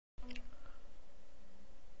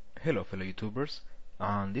Hello fellow YouTubers.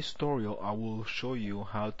 On this tutorial I will show you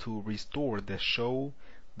how to restore the show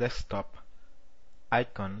desktop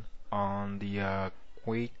icon on the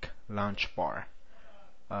quick launch bar.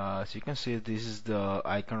 As you can see, this is the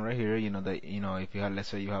icon right here. If you have, let's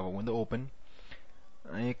say you have a window open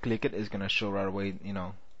and you click it, it's gonna show right away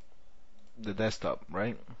the desktop,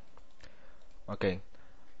 right? Okay,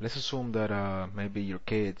 let's assume that maybe your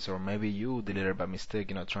kids or maybe you deleted by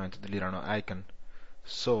mistake, trying to delete an icon.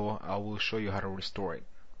 So I will show you how to restore it.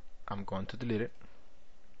 I'm going to delete it.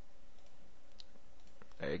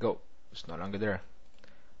 There you go. It's no longer there.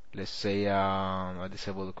 Let's say I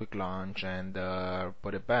disable the quick launch and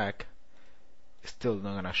put it back. It's still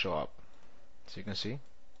not gonna show up. So you can see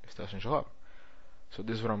it doesn't show up. So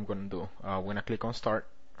this is what I'm gonna do. We're gonna click on start.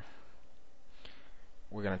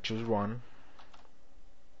 We're gonna choose run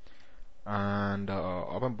and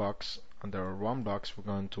open box. Under run box we're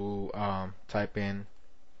going to type in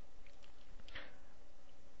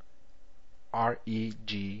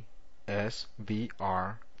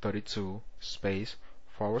regsvr32 space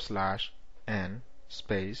 /n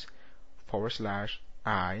space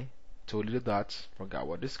 /I, two little dots, forgot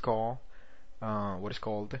what it's called,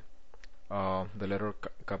 the letter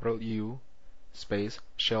capital U space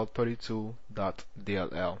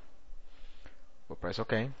shell32.dll. We'll press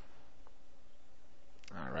OK.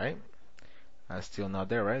 Alright, that's still not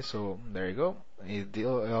there, right? So there you go.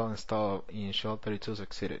 DLL installed in shell32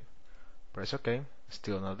 succeeded. Press OK.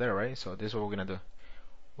 Still not there, right? So this is what we're gonna do.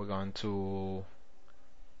 We're going to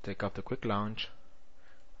take off the quick launch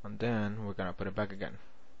and then we're gonna put it back again.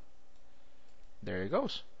 There it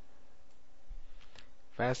goes.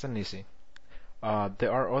 Fast and easy.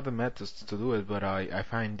 There are other methods to do it, but I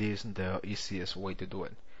find this the easiest way to do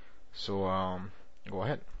it. So go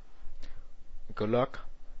ahead. Good luck.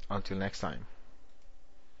 Until next time.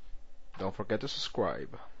 Don't forget to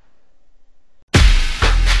subscribe.